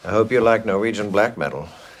I hope you like Norwegian black metal,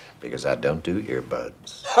 because I don't do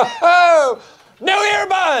earbuds. Ho-ho! No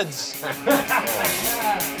earbuds!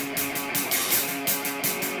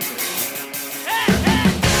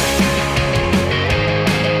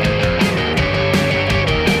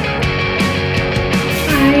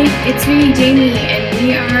 Hi, it's me, Jamie, and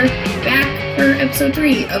we are back for episode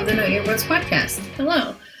 3 of the No Earbuds podcast.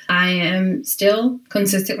 Hello. I am still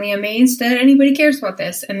consistently amazed that anybody cares about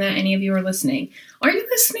this and that any of you are listening. Are you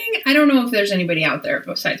listening? I don't know if there's anybody out there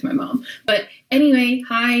besides my mom. But anyway,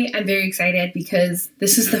 hi, I'm very excited because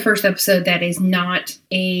this is the first episode that is not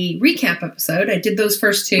a recap episode. I did those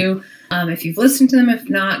first two. If you've listened to them, if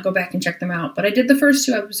not, go back and check them out. But I did the first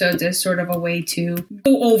 2 episodes as sort of a way to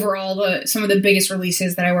go over some of the biggest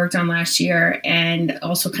releases that I worked on last year and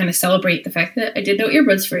also kind of celebrate the fact that I did No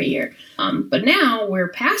Earbuds for a year. But now we're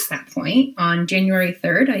past that point. On January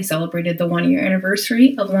 3rd, I celebrated the 1-year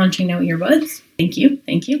anniversary of launching No Earbuds. Thank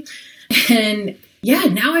you. And yeah,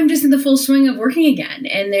 now I'm just in the full swing of working again.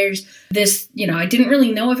 And there's this, I didn't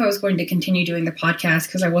really know if I was going to continue doing the podcast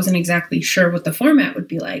because I wasn't exactly sure what the format would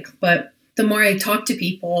be like. But the more I talk to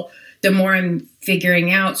people, the more I'm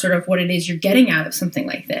figuring out sort of what it is you're getting out of something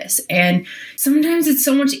like this. And sometimes it's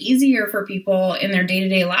so much easier for people in their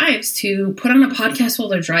day-to-day lives to put on a podcast while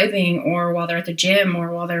they're driving or while they're at the gym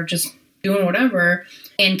or while they're just doing whatever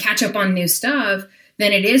and catch up on new stuff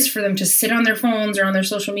than it is for them to sit on their phones or on their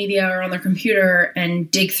social media or on their computer and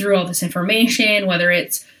dig through all this information, whether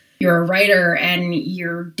it's you're a writer and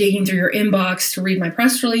you're digging through your inbox to read my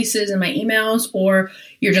press releases and my emails, or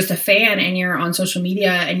you're just a fan and you're on social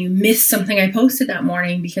media and you missed something I posted that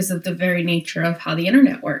morning because of the very nature of how the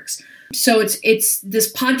internet works. So it's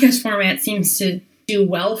this podcast format seems to do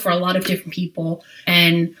well for a lot of different people,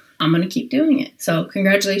 and I'm going to keep doing it. So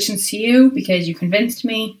congratulations to you because you convinced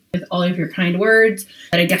me with all of your kind words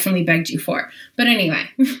that I definitely begged you for. But anyway,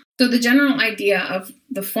 so the general idea of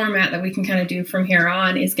the format that we can kind of do from here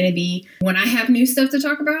on is going to be when I have new stuff to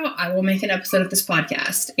talk about, I will make an episode of this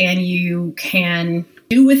podcast and you can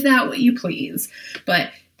do with that what you please.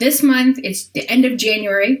 But this month, it's the end of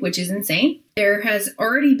January, which is insane. There has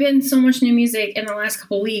already been so much new music in the last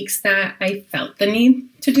couple weeks that I felt the need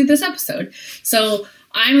to do this episode. So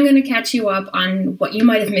I'm going to catch you up on what you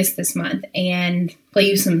might have missed this month and play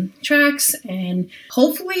you some tracks, and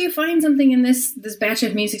hopefully you find something in this batch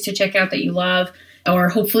of music to check out that you love, or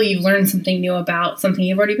hopefully you learned something new about something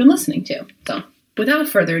you've already been listening to. So without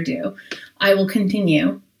further ado, I will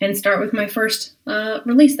continue and start with my first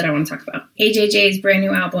release that I want to talk about. AJJ's brand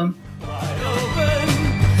new album. Wide open,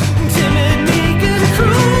 timid, meek, and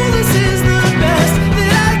cruel. This is the best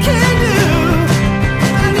that I can do.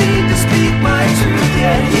 I need to speak my truth,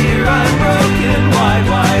 yet here I'm broken.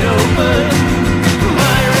 Wide open.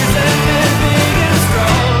 My resentment big and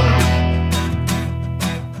strong.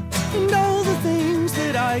 And all the things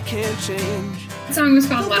that I can't change. The song is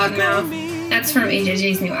called Loudmouth. That's from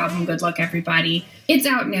AJJ's new album, Good Luck Everybody. It's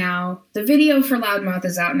out now. The video for Loudmouth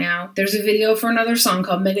is out now. There's a video for another song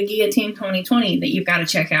called Mega Guillotine 2020 that you've got to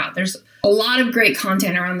check out. There's a lot of great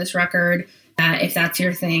content around this record. If that's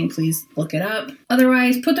your thing, please look it up.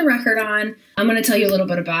 Otherwise, put the record on. I'm going to tell you a little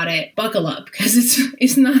bit about it. Buckle up, because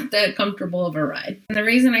it's not that comfortable of a ride. And the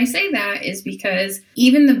reason I say that is because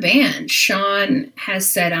even the band, Sean has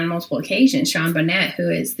said on multiple occasions, Sean Burnett,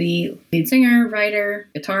 who is the lead singer, writer,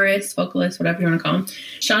 guitarist, vocalist, whatever you want to call him,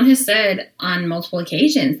 Sean has said on multiple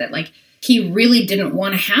occasions that he really didn't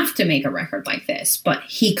want to have to make a record like this, but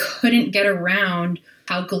he couldn't get around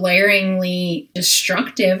how glaringly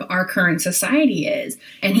destructive our current society is.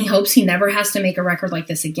 And he hopes he never has to make a record like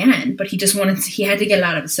this again, but he had to get it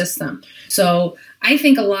out of the system. So I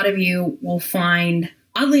think a lot of you will find,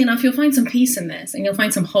 oddly enough, you'll find some peace in this and you'll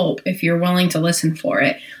find some hope if you're willing to listen for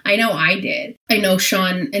it. I know I did. I know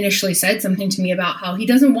Sean initially said something to me about how he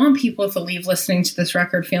doesn't want people to leave listening to this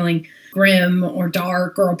record feeling grim or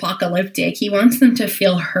dark or apocalyptic. He wants them to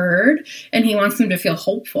feel heard and he wants them to feel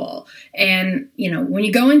hopeful. And, when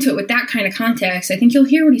you go into it with that kind of context, I think you'll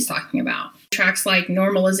hear what he's talking about. Tracks like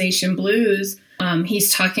Normalization Blues,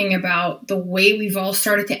 he's talking about the way we've all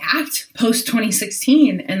started to act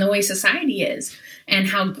post-2016 and the way society is and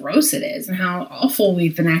how gross it is and how awful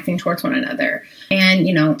we've been acting towards one another. And,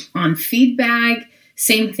 on Feedback,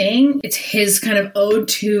 same thing. It's his kind of ode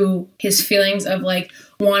to his feelings of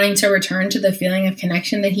wanting to return to the feeling of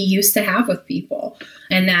connection that he used to have with people.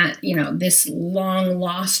 And that, this long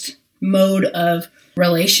lost mode of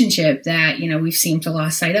relationship that, we've seemed to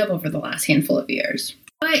lost sight of over the last handful of years.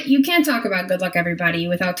 But you can't talk about Good Luck Everybody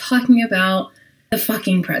without talking about the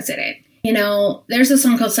fucking president. There's a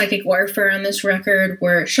song called Psychic Warfare on this record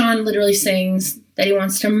where Sean literally sings that he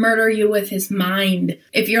wants to murder you with his mind.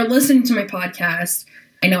 If you're listening to my podcast,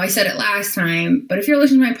 I know I said it last time, but if you're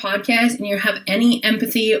listening to my podcast and you have any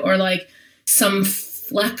empathy or like some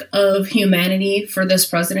fleck of humanity for this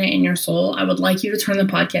president in your soul, I would like you to turn the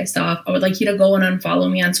podcast off. I would like you to go and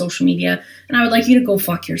unfollow me on social media, and I would like you to go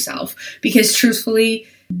fuck yourself, because truthfully,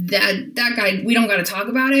 that guy, we don't got to talk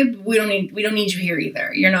about it. But we don't need you here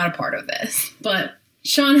either. You're not a part of this. But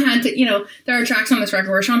Sean had to, there are tracks on this record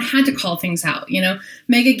where Sean had to call things out.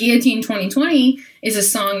 Mega Guillotine 2020 is a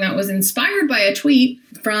song that was inspired by a tweet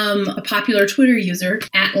from a popular Twitter user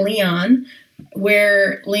at Leon,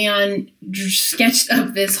 where Leon sketched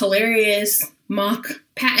up this hilarious mock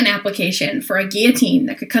patent application for a guillotine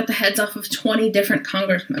that could cut the heads off of 20 different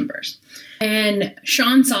Congress members. And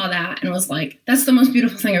Sean saw that and was like, that's the most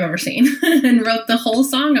beautiful thing I've ever seen, and wrote the whole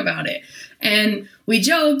song about it. And we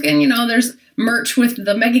joke, and there's merch with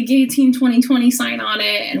the Mega Guillotine 2020 sign on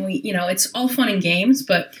it, and it's all fun and games,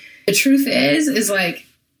 but the truth is like,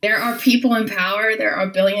 there are people in power, there are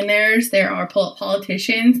billionaires, there are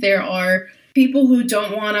politicians, there are people who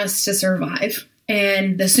don't want us to survive.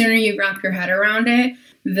 And the sooner you wrap your head around it,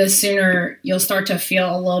 the sooner you'll start to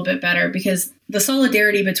feel a little bit better, because the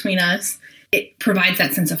solidarity between us, it provides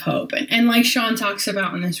that sense of hope. And like Sean talks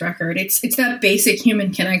about on this record, it's that basic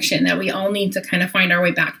human connection that we all need to kind of find our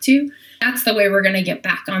way back to. That's the way we're going to get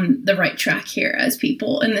back on the right track here as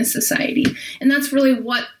people in this society. And that's really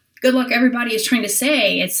what Good Luck Everybody is trying to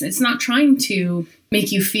say. It's not trying to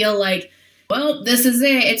make you feel like, well, this is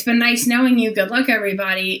it. It's been nice knowing you. Good luck,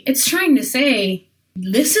 everybody. It's trying to say,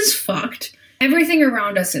 this is fucked. Everything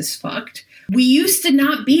around us is fucked. We used to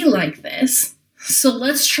not be like this. So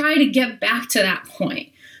let's try to get back to that point.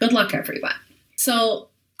 Good luck, everybody. So,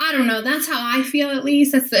 I don't know. That's how I feel, at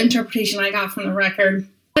least. That's the interpretation I got from the record.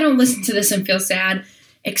 I don't listen to this and feel sad,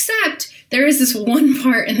 except there is this one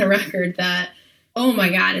part in the record that, oh my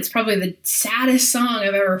God, it's probably the saddest song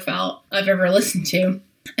I've ever listened to.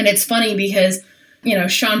 And it's funny because,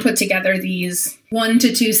 Sean put together these 1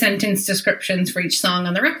 to 2 sentence descriptions for each song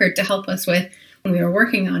on the record to help us with when we were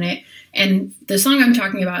working on it. And the song I'm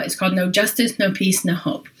talking about is called No Justice, No Peace, No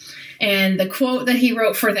Hope. And the quote that he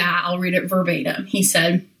wrote for that, I'll read it verbatim. He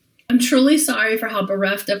said, "I'm truly sorry for how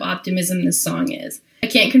bereft of optimism this song is. I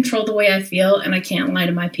can't control the way I feel, and I can't lie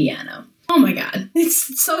to my piano." Oh my God.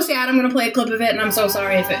 It's so sad. I'm going to play a clip of it, and I'm so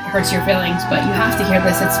sorry if it hurts your feelings, but you have to hear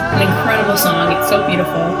this. It's an incredible song. It's so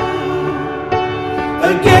beautiful.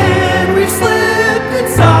 Again, we've slipped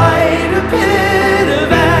inside a pit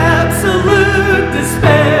of absolute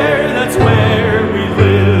despair. That's where we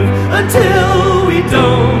live until we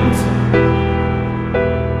don't.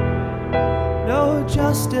 No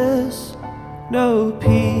justice, no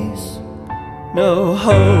peace, no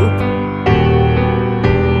hope.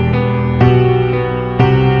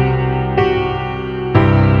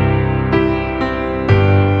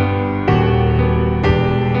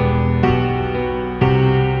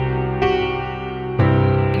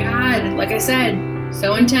 Said,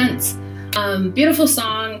 so intense. Beautiful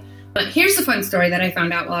song. But here's the fun story that I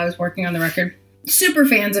found out while I was working on the record. Super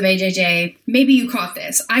fans of AJJ, maybe you caught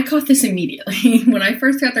this. I caught this immediately. When I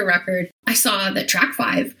first got the record, I saw that track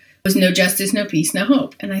 5 was No Justice, No Peace, No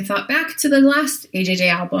Hope. And I thought back to the last AJJ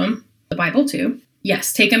album, The Bible 2.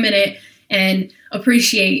 Yes, take a minute and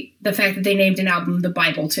appreciate the fact that they named an album The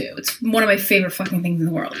Bible 2. It's one of my favorite fucking things in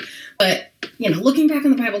the world. But, looking back on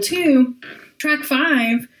The Bible 2, track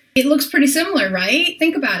 5, it looks pretty similar, right?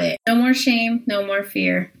 Think about it. No more shame, no more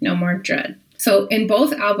fear, no more dread. So in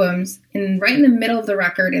both albums, right in the middle of the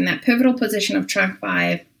record, in that pivotal position of track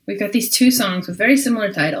 5, we've got these 2 songs with very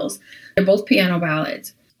similar titles. They're both piano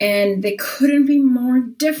ballads. And they couldn't be more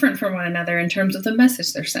different from one another in terms of the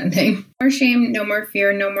message they're sending. No more shame, no more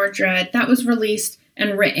fear, no more dread. That was released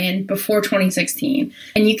and written before 2016.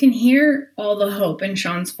 And you can hear all the hope in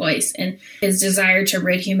Sean's voice and his desire to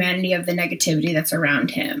rid humanity of the negativity that's around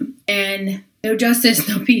him. And No Justice,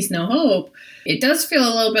 No Peace, No Hope, it does feel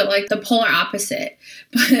a little bit like the polar opposite.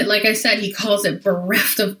 But like I said, he calls it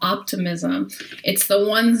bereft of optimism. It's the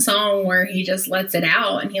one song where he just lets it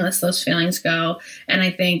out and he lets those feelings go. And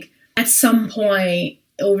I think at some point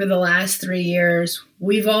over the last 3 years,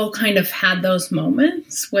 we've all kind of had those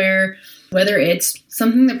moments where, whether it's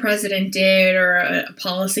something the president did or a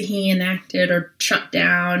policy he enacted or shut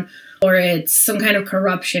down, or it's some kind of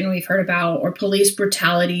corruption we've heard about, or police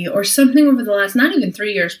brutality, or something over the last, not even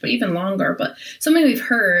 3 years, but even longer, but something we've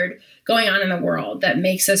heard going on in the world that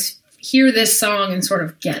makes us hear this song and sort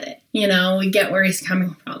of get it. We get where he's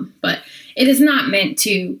coming from. But it is not meant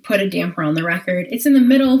to put a damper on the record. It's in the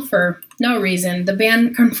middle for no reason. The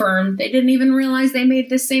band confirmed they didn't even realize they made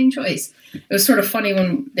this same choice. It was sort of funny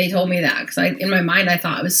when they told me that, because in my mind I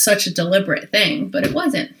thought it was such a deliberate thing, but it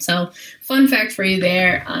wasn't. So fun fact for you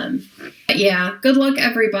there. Yeah, good luck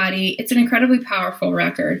everybody. It's an incredibly powerful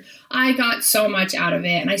record. I got so much out of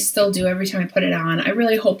it, and I still do every time I put it on. I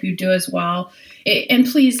really hope you do as well. And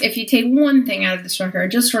please, if you take one thing out of this record,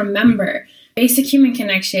 just remember, basic human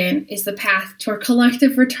connection is the path to our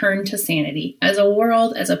collective return to sanity as a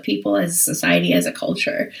world, as a people, as a society, as a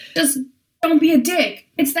culture. Just don't be a dick.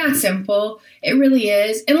 It's that simple. It really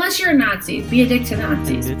is. Unless you're a Nazi, be a dick to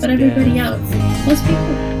Nazis. But everybody else, most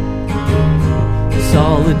people.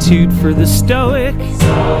 Solitude for the stoic.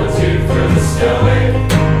 Solitude for the stoic.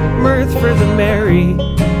 Mirth for the merry.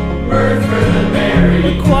 Mirth for the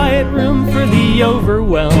merry. A quiet room for the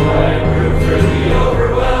overwhelmed. Quiet room for the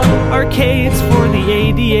overwhelmed. Arcades for the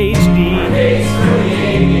ADHD. Arcades for the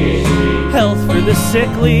ADHD. Health for the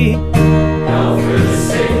sickly. Health for the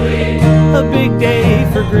sickly. A big day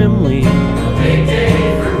for Grimly. A big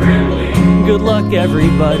day for Grimly. Good luck,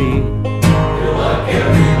 everybody. Good luck,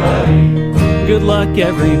 everybody. Good luck,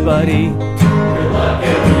 everybody. Good luck,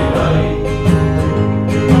 everybody.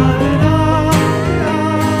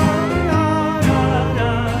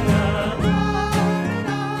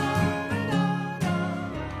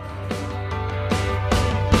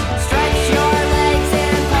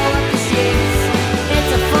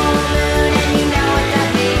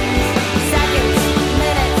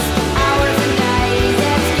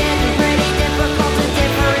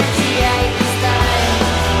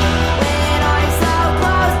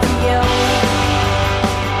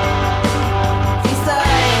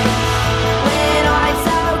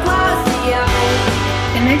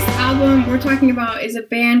 We're talking about is a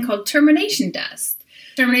band called Termination Dust.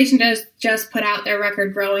 Termination Dust just put out their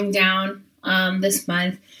record Growing Down this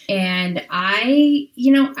month, and this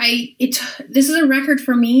is a record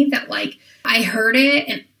for me that, like, I heard it,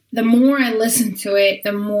 and the more I listened to it,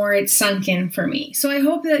 the more it sunk in for me. So I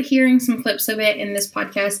hope that hearing some clips of it in this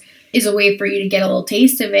podcast is a way for you to get a little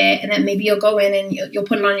taste of it, and then maybe you'll go in and you'll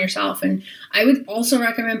put it on yourself. And I would also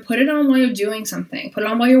recommend put it on while you're doing something. Put it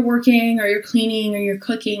on while you're working or you're cleaning or you're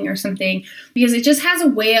cooking or something, because it just has a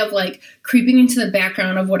way of, like, creeping into the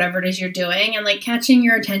background of whatever it is you're doing and, like, catching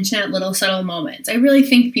your attention at little subtle moments. I really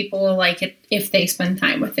think people will like it if they spend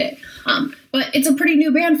time with it. But it's a pretty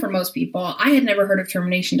new band for most people. I had never heard of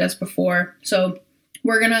Termination Dust before, so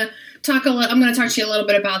we're going to talk I'm going to talk to you a little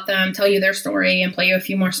bit about them, tell you their story, and play you a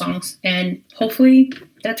few more songs, and hopefully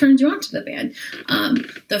that turns you on to the band.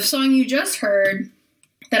 The song you just heard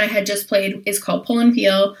that I had just played is called Pull and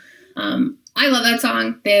Peel. I love that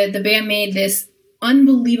song. The band made this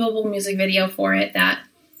unbelievable music video for it that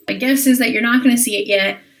I guess is that you're not going to see it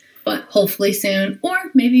yet, but hopefully soon, or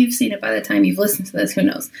maybe you've seen it by the time you've listened to this, who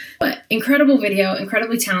knows. But incredible video,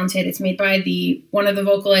 incredibly talented. It's made by one of the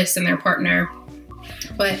vocalists and their partner.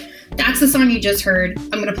 But that's the song you just heard.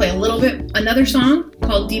 I'm going to play another song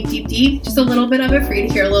called Deep, Deep, Deep, just a little bit of it for you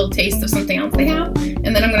to hear a little taste of something else they have.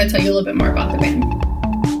 And then I'm going to tell you a little bit more about the band.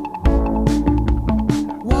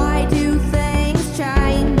 Why do things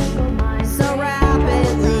change so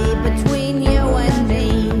rapidly between you and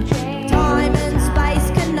me? Time and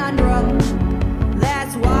space conundrum,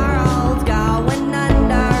 that's world going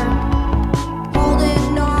under.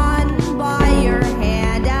 Holding on by your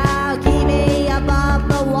hand, I'll keep me above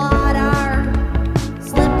the water.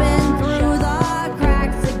 Slipping through the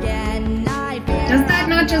cracks again. Does that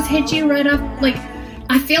not just hit you right up? Like,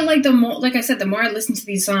 I feel like the more I listen to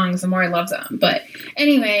these songs, the more I love them. But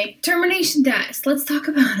anyway, Termination Dust. Let's talk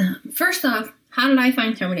about them. First off, how did I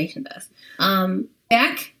find Termination Dust?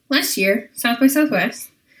 Back last year, South by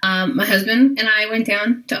Southwest, my husband and I went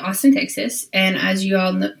down to Austin, Texas. And as you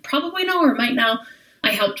all probably know or might know,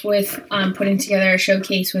 I helped with putting together a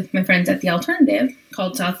showcase with my friends at The Alternative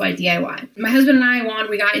called South by DIY. My husband and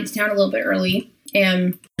we got into town a little bit early.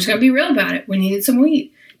 And I'm just going to be real about it. We needed some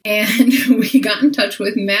weed. And we got in touch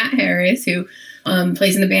with Matt Harris, who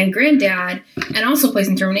plays in the band Granddad and also plays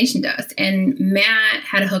in Termination Dust. And Matt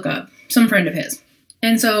had a hookup, some friend of his.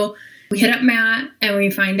 And so we hit up Matt and we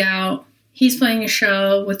find out he's playing a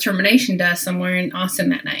show with Termination Dust somewhere in Austin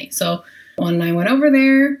that night. So one night I went over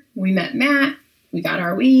there, we met Matt, we got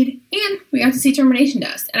our weed, and we got to see Termination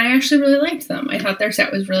Dust. And I actually really liked them. I thought their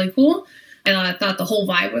set was really cool. I thought the whole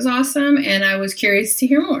vibe was awesome, and I was curious to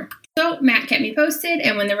hear more. So Matt kept me posted,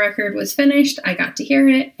 and when the record was finished, I got to hear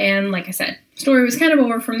it. And like I said, the story was kind of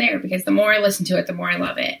over from there, because the more I listen to it, the more I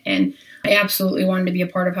love it. And I absolutely wanted to be a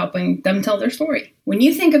part of helping them tell their story. When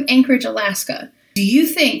you think of Anchorage, Alaska, do you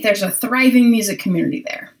think there's a thriving music community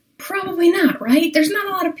there? Probably not, right? There's not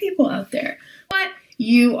a lot of people out there. But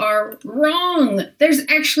you are wrong. There's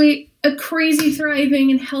actually a crazy, thriving,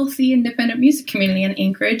 and healthy independent music community in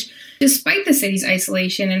Anchorage, despite the city's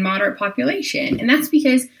isolation and moderate population. And that's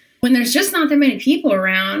because when there's just not that many people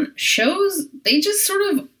around, shows, they just sort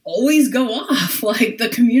of always go off. Like, the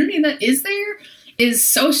community that is there is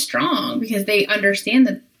so strong because they understand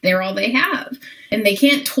that they're all they have. And they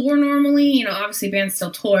can't tour normally. You know, obviously bands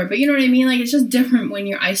still tour, but you know what I mean? Like, it's just different when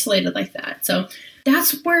you're isolated like that. So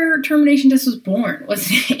that's where Termination Dust was born,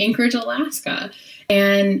 was in Anchorage, Alaska.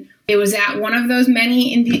 And it was at one of those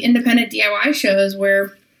many independent DIY shows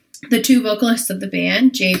where the two vocalists of the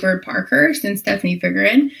band, Jay Bird Parkhurst and Stephanie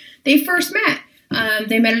Vigerin, they first met.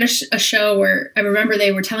 They met at a show where I remember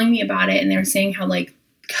they were telling me about it, and they were saying how, like,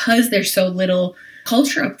 because there's so little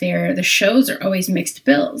culture up there, the shows are always mixed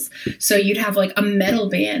bills. So you'd have like a metal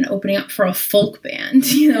band opening up for a folk band,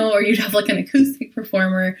 you know, or you'd have like an acoustic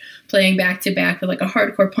performer playing back to back with like a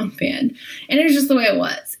hardcore punk band. And it was just the way it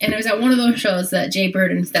was. And it was at one of those shows that Jay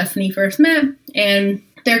Bird and Stephanie first met, and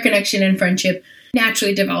their connection and friendship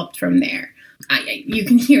naturally developed from there. You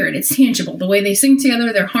can hear it. It's tangible. The way they sing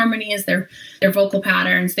together, their harmonies, their vocal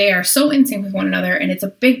patterns, they are so in sync with one another. And it's a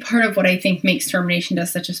big part of what I think makes Termination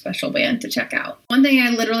Dust such a special band to check out. One thing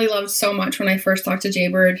I literally loved so much when I first talked to Jay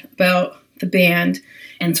Bird about the band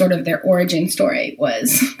and sort of their origin story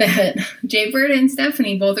was that Jay Bird and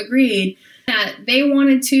Stephanie both agreed that they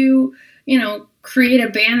wanted to, you know, create a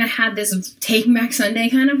band that had this Taking Back Sunday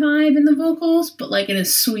kind of vibe in the vocals, but like in a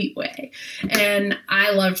sweet way. And I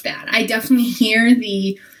loved that. I definitely hear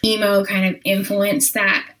the emo kind of influence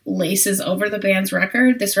that laces over the band's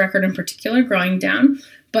record, this record in particular, Growing Down.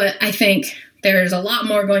 But I think there's a lot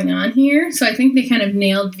more going on here. So I think they kind of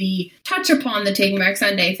nailed the touch upon the Taking Back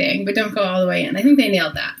Sunday thing, but don't go all the way in. I think they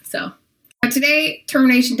nailed that. So today,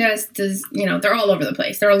 Termination Dust is, you know, they're all over the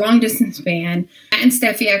place. They're a long-distance band. Matt and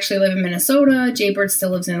Steffi actually live in Minnesota. Jay Bird still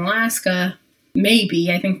lives in Alaska.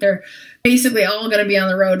 Maybe. I think they're basically all going to be on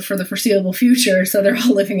the road for the foreseeable future, so they're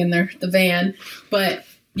all living in the van. But,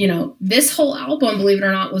 you know, this whole album, believe it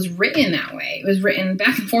or not, was written that way. It was written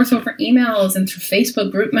back and forth over emails and through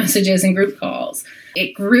Facebook group messages and group calls.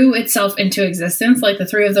 It grew itself into existence like the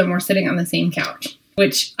three of them were sitting on the same couch,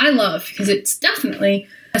 which I love because it's definitely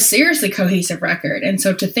a seriously cohesive record. And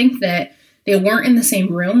so to think that they weren't in the same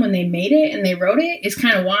room when they made it and they wrote it is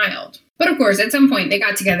kind of wild. But of course, at some point they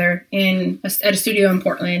got together at a studio in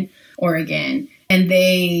Portland, Oregon, and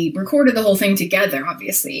they recorded the whole thing together,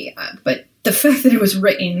 obviously. But the fact that it was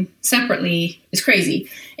written separately is crazy.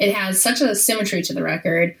 It has such a symmetry to the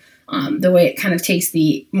record. The way it kind of takes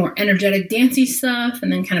the more energetic, dancey stuff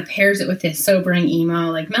and then kind of pairs it with this sobering emo,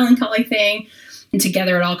 like melancholy thing. And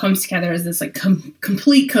together, it all comes together as this like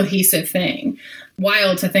complete cohesive thing.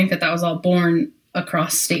 Wild to think that that was all born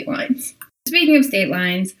across state lines. Speaking of state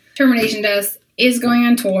lines, Termination Dust is going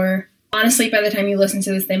on tour. Honestly, by the time you listen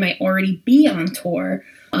to this, they might already be on tour.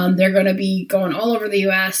 They're going to be going all over the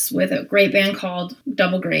U.S. with a great band called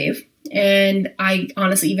Double Grave. And I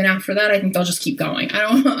honestly, even after that, I think they'll just keep going.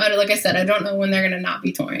 Like I said, I don't know when they're going to not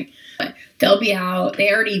be touring. But they'll be out.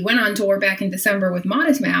 They already went on tour back in December with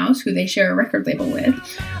Modest Mouse, who they share a record label with.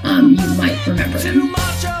 You might remember them.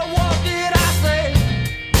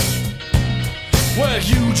 Well,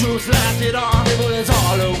 you just laughed it off, but it's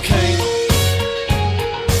all okay.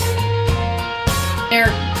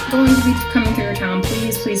 They're going to be coming through your town.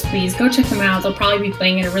 Please, please, please go check them out. They'll probably be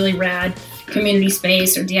playing in a really rad community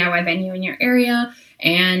space or DIY venue in your area.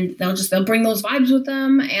 And they'll bring those vibes with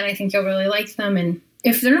them. And I think you'll really like them. And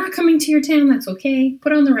if they're not coming to your town, that's okay.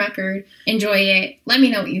 Put on the record. Enjoy it. Let me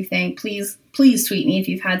know what you think. Please tweet me if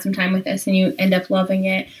you've had some time with this and you end up loving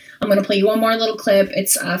it. I'm going to play you one more little clip.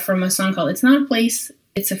 It's from a song called It's Not a Place,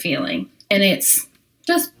 It's a Feeling. And it's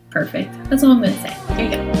just perfect. That's all I'm going to say. Here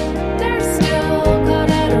you go. They're still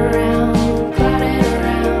gliding around, gliding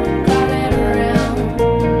around, gliding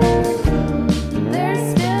around. They're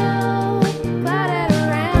still gliding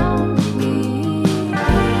around me.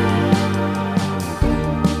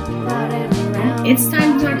 Gliding around. It's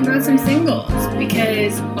time to talk about some singles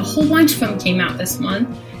because a whole bunch of them came out this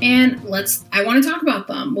month. And I want to talk about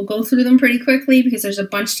them. We'll go through them pretty quickly because there's a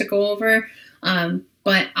bunch to go over.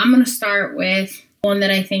 But I'm going to start with one that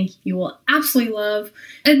I think you will absolutely love.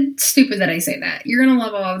 And stupid that I say that. You're going to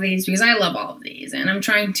love all of these because I love all of these. And I'm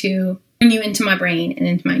trying to bring you into my brain and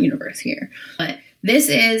into my universe here. But this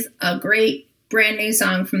is a great brand new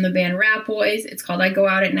song from the band Ratboys. It's called I Go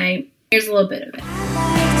Out at Night. Here's a little bit of it.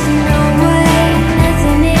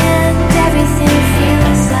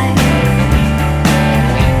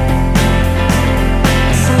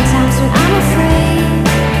 Sometimes when I'm afraid,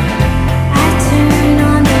 I turn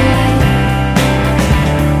on the light.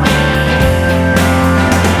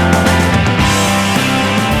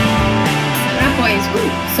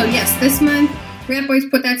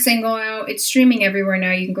 single out. It's streaming everywhere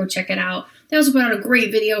now. You can go check it out. They also put out a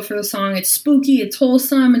great video for the song. It's spooky, it's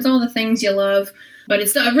wholesome, it's all the things you love. But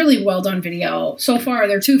it's a really well done video. So far,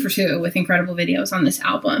 they're 2 for 2 with incredible videos on this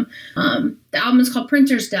album. The album is called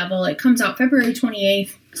Printer's Devil. It comes out February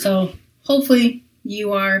 28th. So hopefully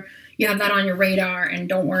you have that on your radar. And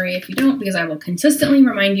don't worry if you don't, because I will consistently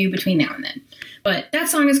remind you between now and then. But that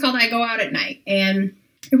song is called I Go Out at Night. And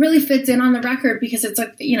it really fits in on the record because it's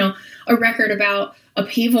like, a record about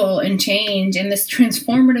upheaval and change and this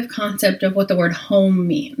transformative concept of what the word home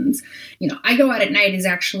means. I Go Out at Night is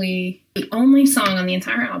actually the only song on the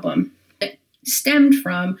entire album that stemmed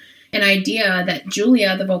from an idea that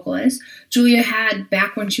Julia, the vocalist, had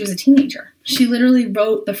back when she was a teenager. She literally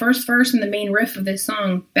wrote the first verse and the main riff of this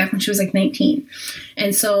song back when she was like 19.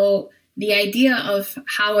 And so the idea of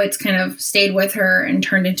how it's kind of stayed with her and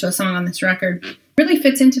turned into a song on this record really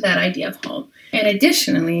fits into that idea of home. And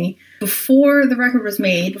additionally, before the record was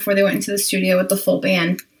made, before they went into the studio with the full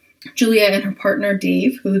band, Julia and her partner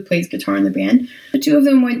Dave, who plays guitar in the band, the two of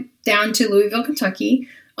them went down to Louisville, Kentucky.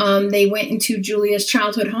 They went into Julia's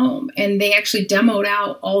childhood home, and they actually demoed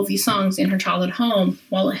out all of these songs in her childhood home,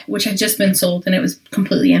 which had just been sold, and it was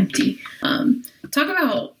completely empty. Talk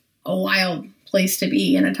about a wild place to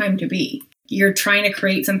be and a time to be. You're trying to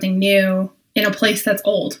create something new in a place that's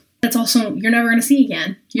old. That's also, you're never going to see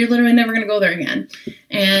again. You're literally never going to go there again.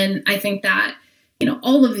 And I think that,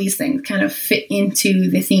 all of these things kind of fit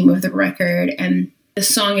into the theme of the record. And the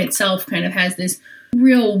song itself kind of has this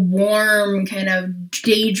real warm kind of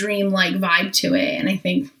daydream-like vibe to it. And I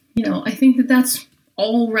think, I think that's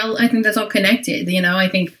all connected. I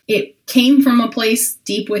think it came from a place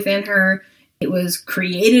deep within her. It was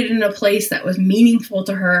created in a place that was meaningful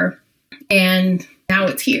to her. And now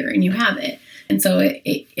it's here and you have it. And so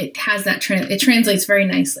it has that, it translates very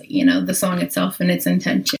nicely, the song itself and its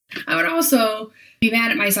intention. I would also be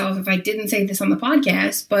mad at myself if I didn't say this on the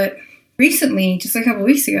podcast, but recently, just a couple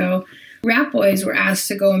weeks ago, Ratboys were asked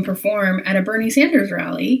to go and perform at a Bernie Sanders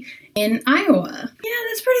rally in Iowa. Yeah,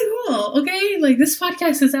 that's pretty cool, okay? Like, this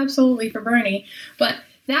podcast is absolutely for Bernie, but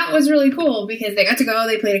that was really cool because they got to go,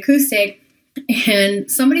 they played acoustic, and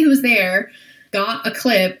somebody who was there got a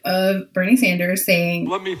clip of Bernie Sanders saying,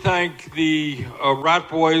 "Let me thank the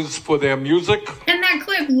Ratboys for their music." And that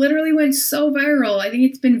clip literally went so viral. I think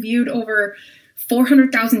it's been viewed over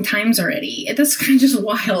 400,000 times already. That's kind of just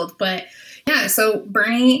wild. But yeah, so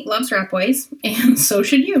Bernie loves Ratboys, and so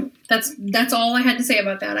should you. That's all I had to say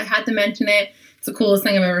about that. I had to mention it. It's the coolest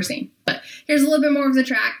thing I've ever seen. But here's a little bit more of the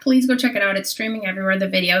track. Please go check it out. It's streaming everywhere. The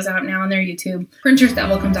video's out now on their YouTube. Printer's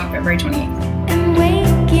Devil comes out February 28th. And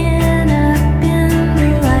waking up in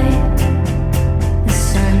the light, the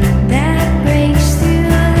sun that breaks through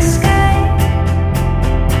the sky,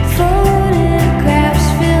 photographs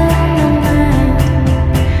fill my mind.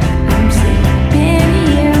 I'm sleeping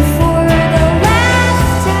here for the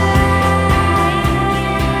last time.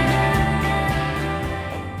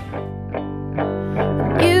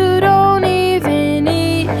 You don't even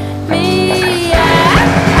need me.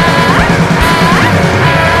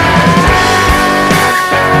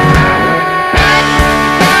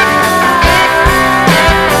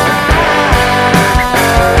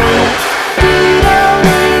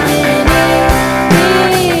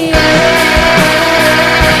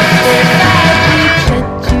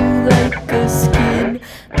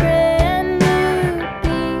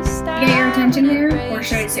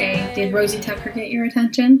 Rosie Tucker get your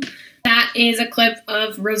attention? That is a clip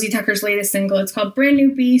of Rosie Tucker's latest single. It's called Brand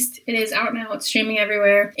New Beast. It is out now. It's streaming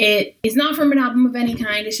everywhere. It is not from an album of any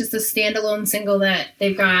kind. It's just a standalone single that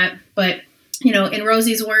they've got. But, in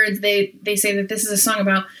Rosie's words, they say that this is a song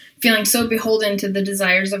about feeling so beholden to the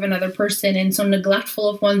desires of another person and so neglectful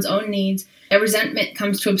of one's own needs that resentment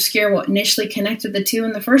comes to obscure what initially connected the two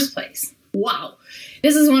in the first place. Wow.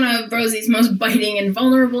 This is one of Rosie's most biting and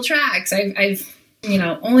vulnerable tracks. I've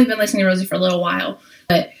only been listening to Rosie for a little while,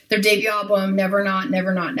 but their debut album, Never Not,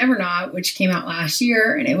 Never Not, Never Not, which came out last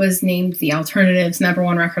year, and it was named The Alternative's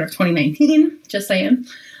 #1 record of 2019, just saying.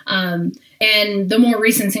 And the more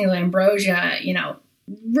recent single, Ambrosia,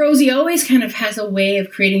 Rosie always kind of has a way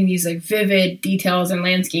of creating these like vivid details and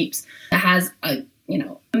landscapes that has a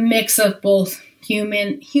mix of both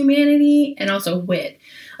humanity and also wit.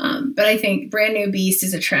 But I think Brand New Beast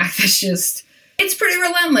is a track that's just, it's pretty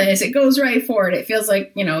relentless. It goes right for it. It feels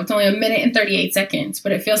like, it's only 1 minute and 38 seconds,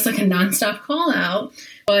 but it feels like a nonstop call out.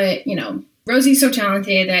 But, Rosie's so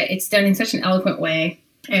talented that it's done in such an eloquent way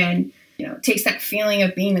and, takes that feeling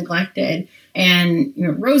of being neglected. And,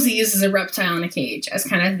 Rosie uses a reptile in a cage as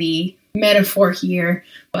kind of the metaphor here,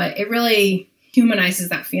 but it really humanizes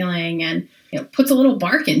that feeling. And, puts a little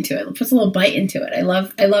bark into it, puts a little bite into it. I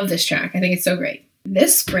love this track. I think it's so great.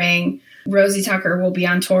 This spring, Rosie Tucker will be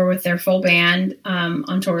on tour with their full band,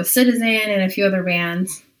 on tour with Citizen and a few other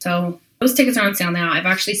bands. So those tickets are on sale now. I've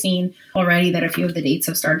actually seen already that a few of the dates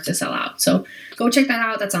have started to sell out. So go check that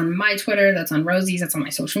out. That's on my Twitter. That's on Rosie's. That's on my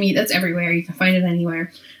social media. That's everywhere. You can find it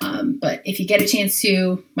anywhere. But if you get a chance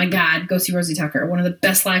to, my God, go see Rosie Tucker, one of the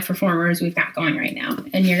best live performers we've got going right now.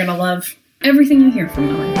 And you're going to love everything you hear from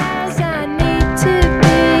her. As I need to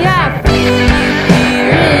be, I feel you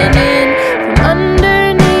peering in from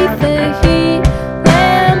underneath the heat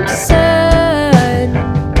lamp sun.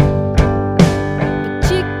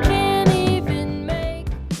 But you can't even make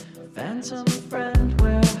Phantom friend,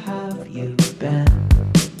 where have you been?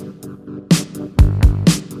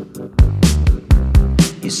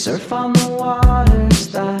 You surf on the waters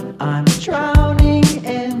that I'm drowning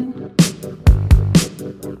in.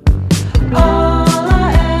 All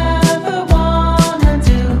I ever wanna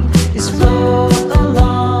do is float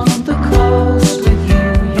along the coast with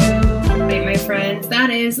you. Right, my friends, that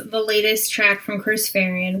is the latest track from Chris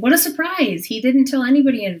Farren. What a surprise! He didn't tell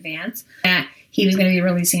anybody in advance that he was going to be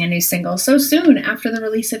releasing a new single so soon after the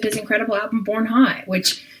release of his incredible album Born Hot,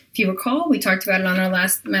 which, if you recall, we talked about it on my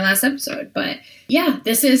last episode. But yeah,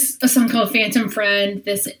 this is a song called Phantom Friend.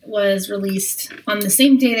 This was released on the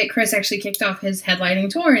same day that Chris actually kicked off his headlining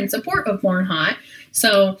tour in support of Born Hot.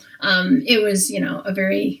 So it was, a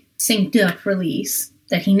very synced up release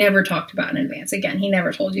that he never talked about in advance. Again, he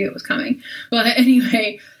never told you it was coming. But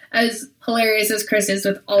anyway, as hilarious as Chris is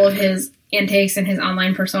with all of his antics and his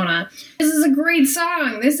online persona, this is a great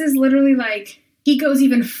song. This is literally like, he goes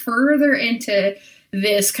even further into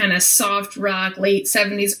this kind of soft rock, late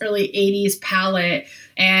 70s, early 80s palette,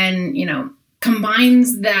 and,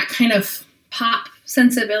 combines that kind of pop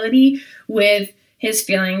sensibility with his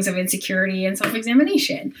feelings of insecurity and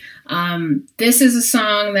self-examination. This is a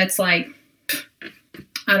song that's like,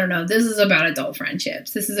 I don't know, this is about adult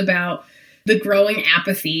friendships. This is about the growing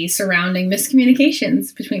apathy surrounding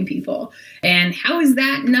miscommunications between people. And how is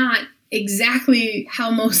that not exactly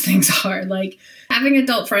how most things are? Like, having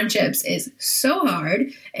adult friendships is so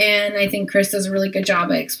hard, and I think Chris does a really good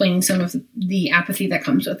job at explaining some of the apathy that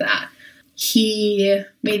comes with that. He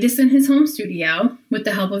made this in his home studio with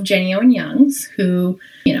the help of Jenny Owen Youngs, who,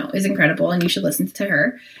 is incredible, and you should listen to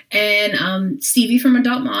her. And Stevie from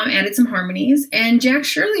Adult Mom added some harmonies, and Jack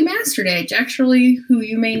Shirley mastered it. Jack Shirley, who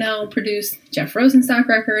you may know, produced Jeff Rosenstock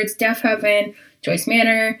Records, Deaf Heaven, Joyce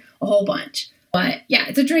Manor, a whole bunch. But yeah,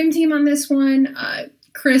 it's a dream team on this one.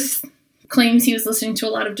 Chris claims he was listening to a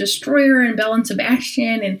lot of Destroyer and Belle and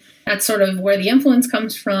Sebastian, and that's sort of where the influence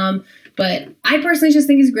comes from. But I personally just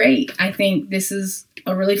think he's great. I think this is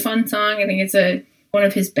a really fun song. I think it's one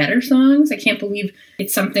of his better songs. I can't believe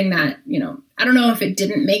it's something that, I don't know if it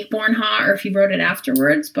didn't make Born Hot or if he wrote it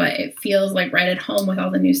afterwards, but it feels like right at home with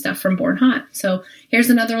all the new stuff from Born Hot. So here's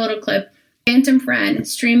another little clip. Phantom Friend,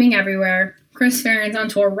 streaming everywhere. Chris Farren's on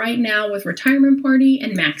tour right now with Retirement Party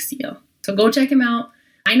and Max Steel. So go check him out.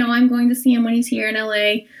 I know I'm going to see him when he's here in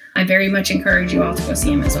LA. I very much encourage you all to go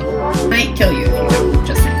see him as well. Might kill you if you don't,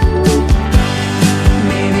 just saying.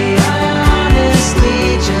 Maybe I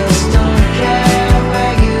honestly just don't care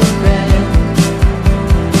where you've been.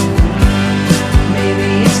 Maybe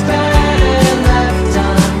it's better left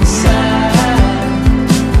unsaid.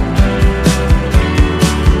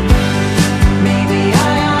 Maybe I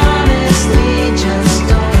honestly just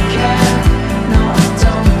don't care. No, I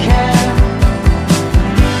don't care.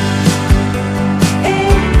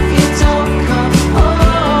 If you don't come home.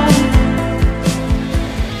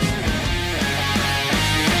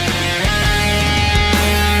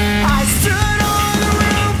 I stood on the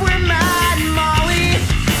roof with Matt and Molly,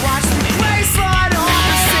 watched the play slide on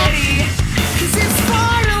the city, 'cause it's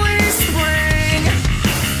finally spring.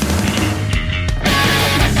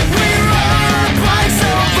 We rode bikes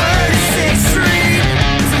over 6th Street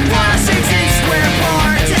to Washington Square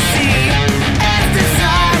Park to see if the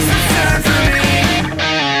tides would turn for me.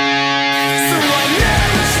 So I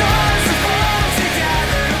never chose to pull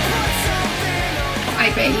together, put something on. I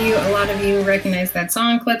bet you a lot of you recognize that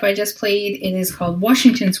song clip I just played. It is called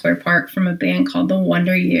Washington Square Park from a band called The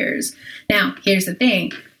Wonder Years. Now, here's the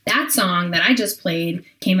thing. That song that I just played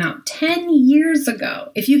came out 10 years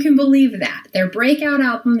ago, if you can believe that. Their breakout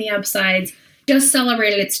album, The Upsides, just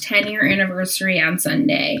celebrated its 10-year anniversary on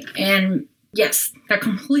Sunday. And yes, that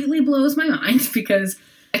completely blows my mind because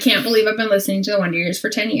I can't believe I've been listening to The Wonder Years for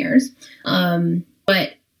 10 years.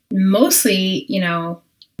 But mostly,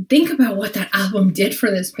 think about what that album did for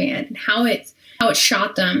this band and how it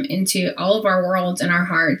shot them into all of our worlds and our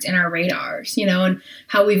hearts and our radars, and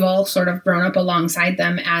how we've all sort of grown up alongside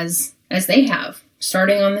them as as they have,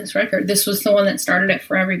 starting on this record. This was the one that started it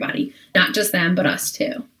for everybody, not just them, but us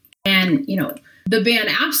too. And, the band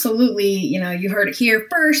absolutely, you heard it here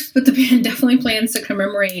first, but the band definitely plans to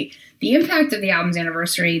commemorate the impact of the album's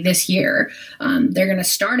anniversary this year. They're going to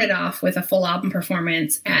start it off with a full album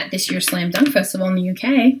performance at this year's Slam Dunk Festival in the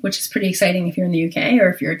UK, which is pretty exciting if you're in the UK or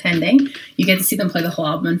if you're attending. You get to see them play the whole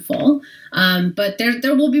album in full. But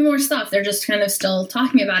there will be more stuff. They're just kind of still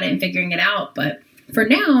talking about it and figuring it out. But for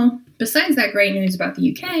now, besides that great news about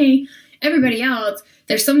the UK, everybody else,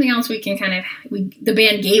 there's something else we can the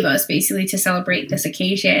band gave us basically to celebrate this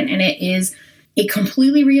occasion, and it is a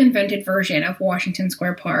completely reinvented version of Washington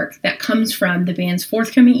Square Park that comes from the band's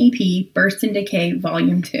forthcoming EP, Burst and Decay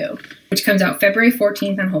Volume 2, which comes out February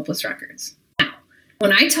 14th on Hopeless Records. Now,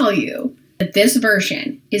 when I tell you that this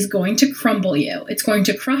version is going to crumble you, it's going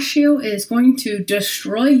to crush you, it is going to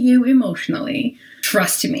destroy you emotionally,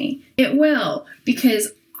 trust me, it will,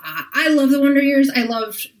 because I love the Wonder Years. I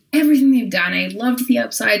loved everything they've done. I loved the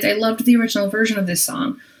upsides. I loved the original version of this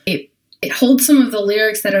song. It holds some of the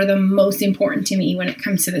lyrics that are the most important to me when it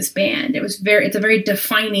comes to this band. It's a very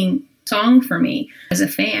defining song for me as a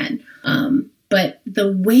fan. But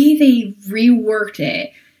the way they reworked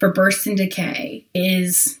it for Burst and Decay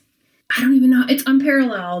is, I don't even know, it's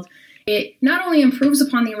unparalleled. It not only improves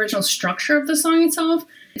upon the original structure of the song itself,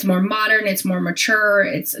 it's more modern, it's more mature,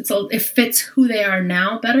 it fits who they are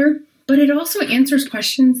now better, but it also answers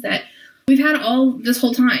questions that we've had all this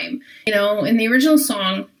whole time. In the original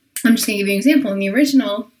song, I'm just going to give you an example. In the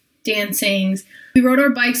original, Dan sings, "We rode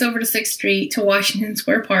our bikes over to 6th Street to Washington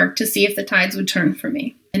Square Park to see if the tides would turn for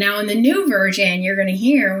me." And now in the new version, you're going to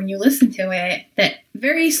hear, when you listen to it, that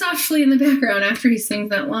very softly in the background, after he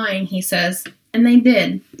sings that line, he says, "And they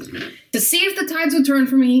did. To see if the tides would turn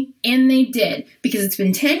for me," and they did. Because it's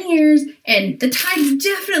been 10 years, and the tides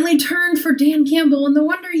definitely turned for Dan Campbell and the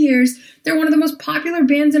Wonder Years. They're one of the most popular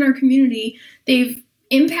bands in our community. They've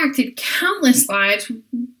impacted countless lives.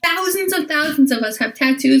 Thousands of us have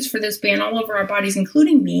tattoos for this band all over our bodies,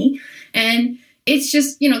 including me. And it's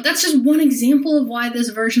just, that's just one example of why this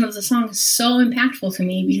version of the song is so impactful to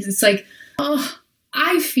me, because it's like, oh,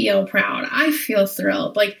 I feel proud. I feel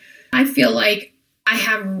thrilled. Like, I feel like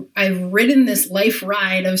I've ridden this life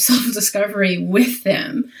ride of self-discovery with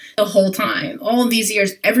them the whole time. All these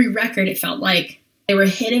years, every record, it felt like they were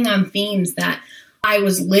hitting on themes that I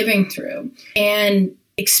was living through and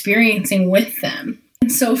experiencing with them.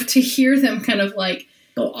 And so to hear them kind of like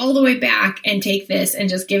go all the way back and take this and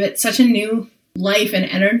just give it such a new life and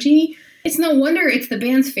energy, it's no wonder it's the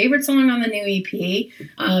band's favorite song on the new EP.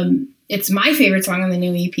 It's my favorite song on the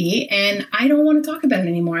new EP, and I don't want to talk about it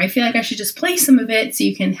anymore. I feel like I should just play some of it so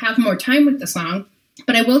you can have more time with the song.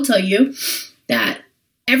 But I will tell you that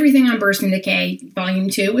everything on Burst and Decay Volume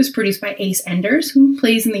 2 was produced by Ace Enders, who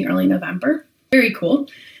plays in the early November. Very cool.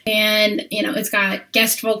 And, it's got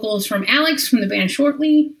guest vocals from Alex from the band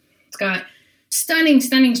Shortly. It's got stunning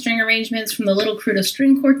string arrangements from the Little Crudo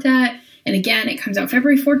String Quartet. And again, it comes out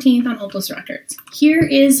February 14th on Hopeless Records. Here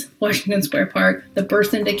is Washington Square Park, the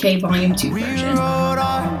Burst and Decay Volume 2 version. We rode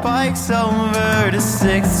our bikes over to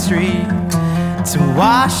 6th Street to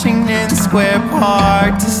Washington Square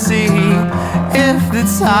Park to see if the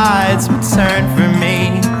tides would turn for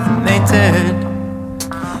me. And they did.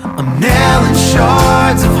 I'm nailing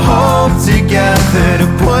shards of hope together to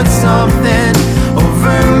put something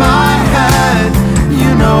over my head.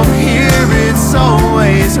 Here it's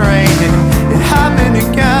always raining. It happened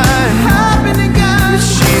again.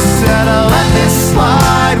 She said, "I let this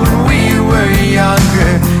slide when we were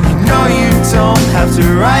younger. You don't have to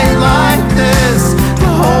write like this. The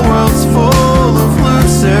whole world's full of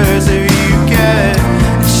losers. If you get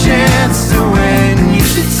a chance to win, you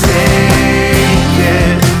should take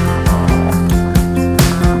it."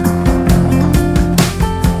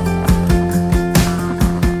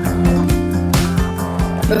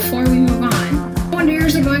 Before we move on, Wonder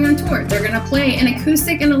Years are going on tour. They're going to play an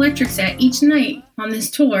acoustic and electric set each night on this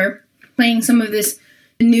tour, playing some of this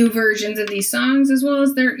new versions of these songs, as well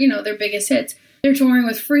as their biggest hits. They're touring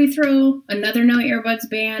with Free Throw, another No Earbuds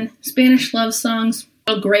band, Spanish Love Songs,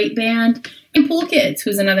 a great band, and Pool Kids,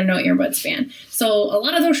 who's another No Earbuds band. So a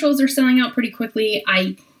lot of those shows are selling out pretty quickly.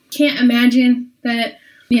 I can't imagine that,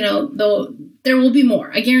 there will be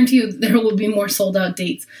more. I guarantee you there will be more sold out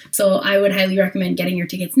dates. So I would highly recommend getting your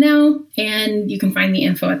tickets now, and you can find the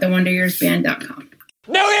info at thewonderyearsband.com.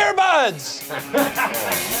 No earbuds!